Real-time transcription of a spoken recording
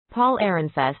Paul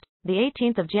Ehrenfest, the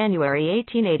 18th of January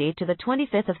 1880 to the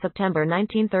 25th of September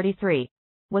 1933,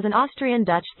 was an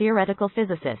Austrian-Dutch theoretical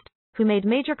physicist who made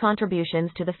major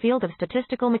contributions to the field of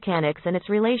statistical mechanics and its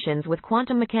relations with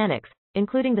quantum mechanics,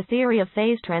 including the theory of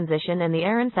phase transition and the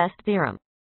Ehrenfest theorem.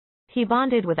 He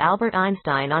bonded with Albert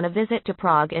Einstein on a visit to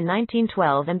Prague in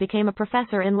 1912 and became a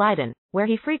professor in Leiden, where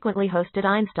he frequently hosted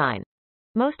Einstein.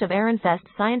 Most of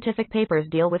Ehrenfest's scientific papers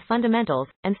deal with fundamentals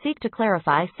and seek to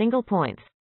clarify single points.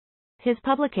 His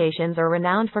publications are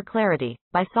renowned for clarity,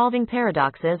 by solving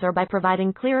paradoxes or by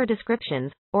providing clearer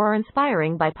descriptions, or are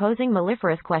inspiring by posing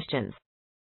mellifluous questions.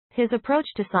 His approach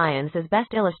to science is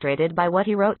best illustrated by what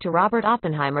he wrote to Robert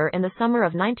Oppenheimer in the summer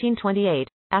of 1928,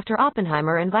 after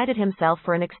Oppenheimer invited himself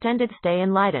for an extended stay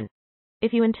in Leiden.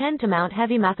 If you intend to mount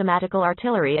heavy mathematical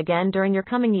artillery again during your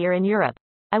coming year in Europe,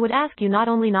 I would ask you not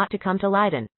only not to come to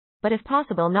Leiden, but if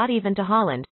possible not even to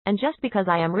Holland, and just because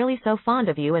I am really so fond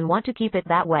of you and want to keep it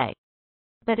that way.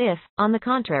 But if, on the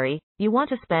contrary, you want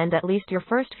to spend at least your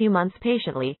first few months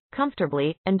patiently,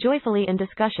 comfortably, and joyfully in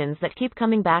discussions that keep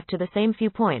coming back to the same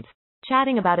few points,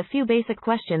 chatting about a few basic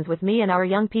questions with me and our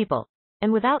young people,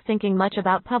 and without thinking much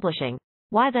about publishing,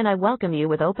 why then I welcome you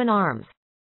with open arms.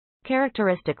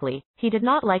 Characteristically, he did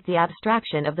not like the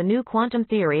abstraction of the new quantum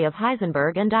theory of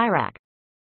Heisenberg and Dirac.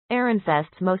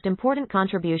 Ehrenfest's most important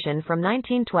contribution from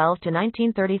 1912 to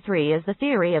 1933 is the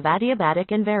theory of adiabatic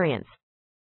invariance.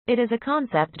 It is a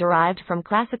concept derived from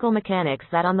classical mechanics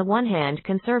that on the one hand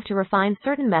can serve to refine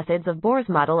certain methods of Bohr's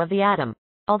model of the atom,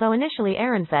 although initially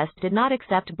Ehrenfest did not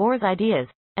accept Bohr's ideas,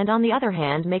 and on the other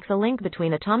hand makes a link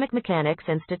between atomic mechanics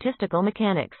and statistical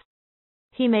mechanics.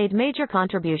 He made major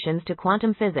contributions to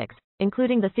quantum physics,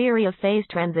 including the theory of phase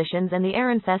transitions and the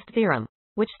Ehrenfest theorem,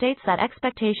 which states that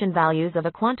expectation values of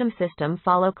a quantum system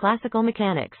follow classical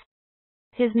mechanics.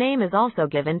 His name is also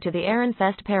given to the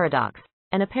Ehrenfest paradox,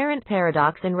 an apparent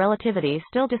paradox in relativity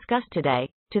still discussed today,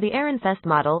 to the Ehrenfest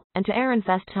model, and to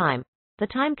Ehrenfest time, the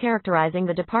time characterizing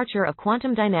the departure of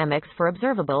quantum dynamics for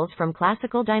observables from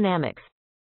classical dynamics.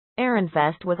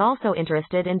 Ehrenfest was also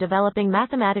interested in developing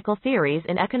mathematical theories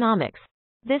in economics.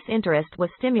 This interest was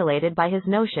stimulated by his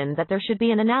notion that there should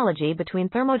be an analogy between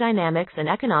thermodynamics and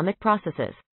economic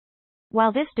processes.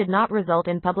 While this did not result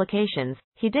in publications,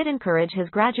 he did encourage his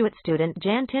graduate student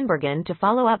Jan Tinbergen to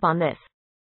follow up on this.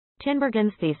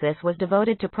 Tinbergen's thesis was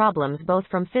devoted to problems both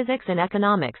from physics and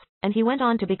economics, and he went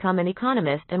on to become an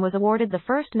economist and was awarded the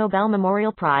first Nobel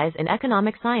Memorial Prize in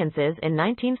Economic Sciences in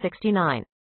 1969.